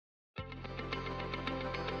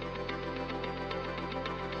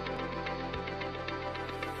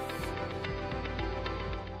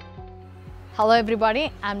Hello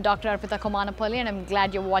everybody, I'm Dr. Arpitha Komanapalli and I'm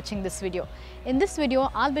glad you're watching this video. In this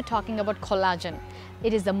video, I'll be talking about collagen.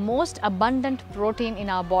 It is the most abundant protein in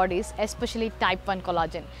our bodies, especially type 1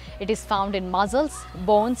 collagen. It is found in muscles,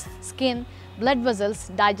 bones, skin, blood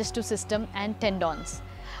vessels, digestive system and tendons.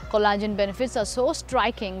 Collagen benefits are so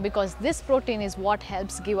striking because this protein is what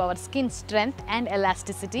helps give our skin strength and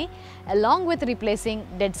elasticity along with replacing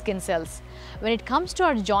dead skin cells. When it comes to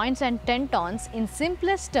our joints and tendons, in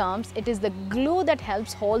simplest terms, it is the glue that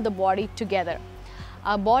helps hold the body together.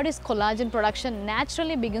 Our body's collagen production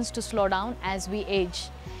naturally begins to slow down as we age.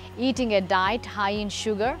 Eating a diet high in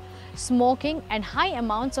sugar, smoking and high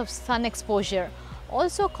amounts of sun exposure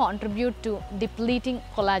also contribute to depleting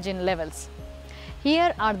collagen levels.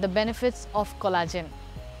 Here are the benefits of collagen.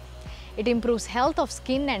 It improves health of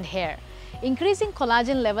skin and hair. Increasing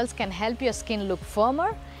collagen levels can help your skin look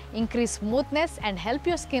firmer, increase smoothness and help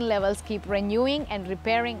your skin levels keep renewing and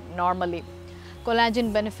repairing normally.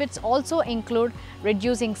 Collagen benefits also include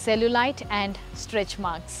reducing cellulite and stretch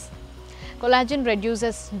marks. Collagen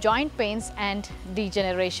reduces joint pains and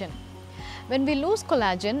degeneration. When we lose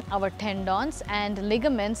collagen, our tendons and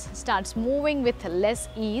ligaments starts moving with less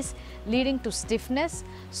ease, leading to stiffness,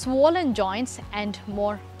 swollen joints and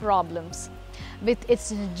more problems. With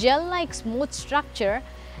its gel-like smooth structure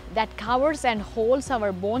that covers and holds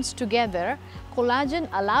our bones together, collagen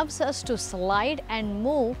allows us to slide and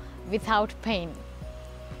move without pain.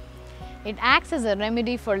 It acts as a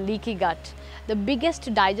remedy for leaky gut. The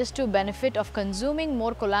biggest digestive benefit of consuming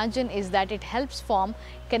more collagen is that it helps form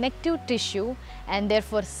connective tissue and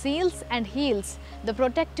therefore seals and heals the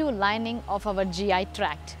protective lining of our GI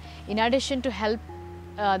tract. In addition to help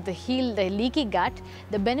heal the leaky gut,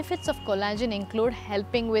 the benefits of collagen include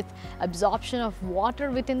helping with absorption of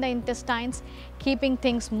water within the intestines, keeping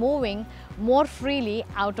things moving more freely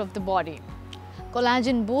out of the body.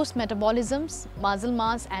 Collagen boosts metabolisms, muscle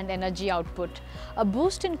mass and energy output. A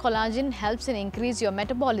boost in collagen helps in increase your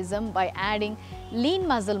metabolism by adding lean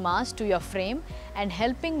muscle mass to your frame and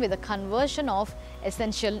helping with the conversion of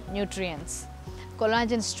essential nutrients.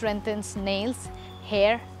 Collagen strengthens nails,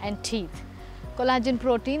 hair and teeth. Collagen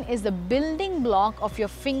protein is the building block of your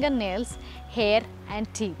fingernails, hair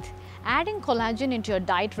and teeth. Adding collagen into your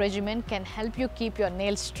diet regimen can help you keep your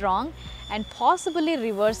nails strong and possibly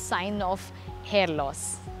reverse signs of hair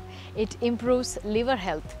loss. It improves liver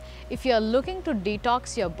health. If you are looking to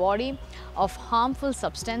detox your body of harmful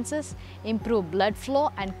substances, improve blood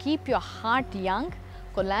flow and keep your heart young,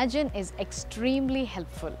 collagen is extremely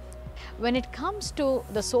helpful. When it comes to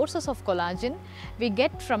the sources of collagen we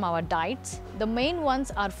get from our diets, the main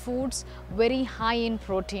ones are foods very high in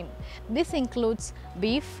protein. This includes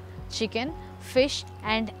beef, chicken, fish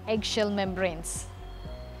and eggshell membranes.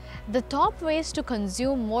 The top ways to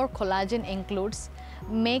consume more collagen includes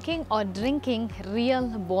making or drinking real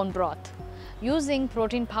bone broth. Using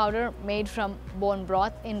protein powder made from bone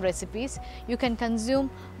broth in recipes, you can consume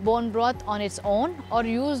bone broth on its own or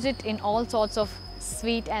use it in all sorts of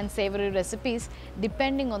sweet and savory recipes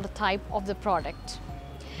depending on the type of the product.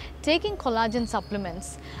 Taking collagen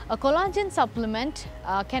supplements. A collagen supplement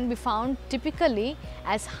can be found typically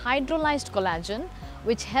as hydrolyzed collagen,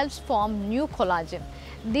 which helps form new collagen.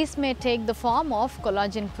 This may take the form of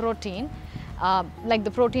collagen protein like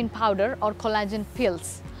the protein powder or collagen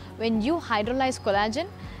pills. When you hydrolyze collagen,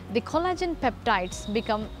 the collagen peptides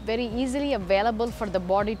become very easily available for the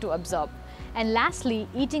body to absorb. And lastly,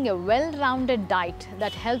 eating a well-rounded diet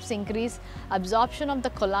that helps increase absorption of the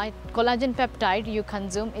collagen peptide you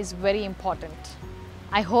consume is very important.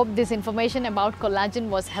 I hope this information about collagen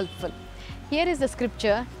was helpful. Here is the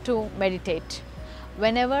scripture to meditate.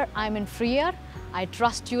 Whenever I am in fear, I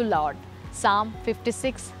trust you, Lord. Psalm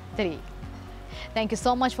 56:3. Thank you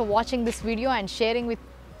so much for watching this video and sharing with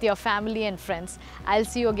your family and friends. I'll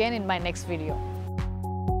see you again in my next video.